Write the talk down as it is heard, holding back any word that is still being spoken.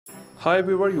Hi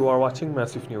viewer, you are watching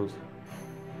Massive News.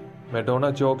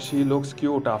 Madonna jokes she looks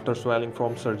cute after swelling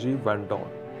from surgery went down.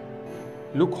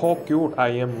 Look how cute I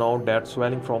am now that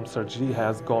swelling from surgery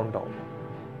has gone down.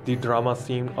 The drama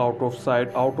seemed out of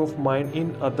sight, out of mind.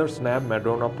 In other snap,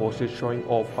 Madonna posted showing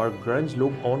off her grunge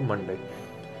look on Monday.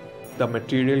 The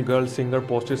Material Girl singer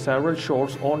posted several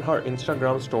shots on her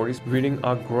Instagram stories wearing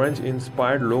a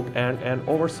grunge-inspired look and an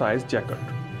oversized jacket.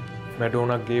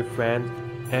 Madonna gave fans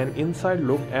an inside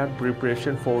look at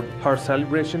preparation for her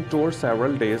celebration tour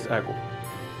several days ago.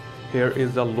 Here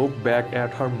is a look back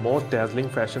at her most dazzling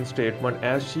fashion statement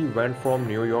as she went from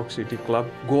New York City club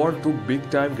goer to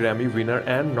big-time Grammy winner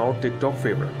and now TikTok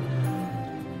favorite.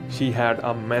 She had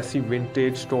a messy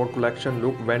vintage store collection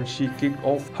look when she kicked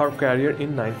off her career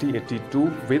in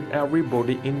 1982 with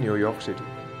Everybody in New York City.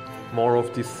 More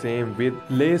of the same with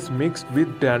lace mixed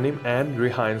with denim and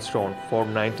rhinestone for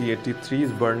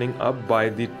 1983's Burning Up. By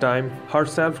the time her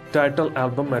self-titled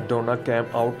album Madonna came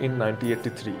out in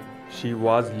 1983, she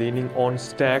was leaning on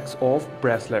stacks of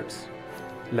bracelets,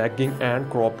 legging and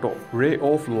crop top. Ray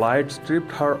of light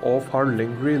stripped her of her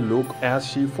lingerie look as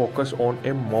she focused on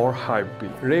a more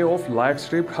hippie.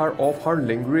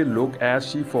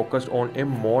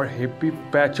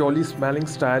 Patchouli smelling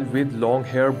style with long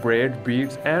hair, braid,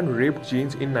 beads and ripped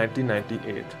jeans in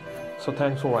 1998. So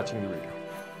thanks for watching the video.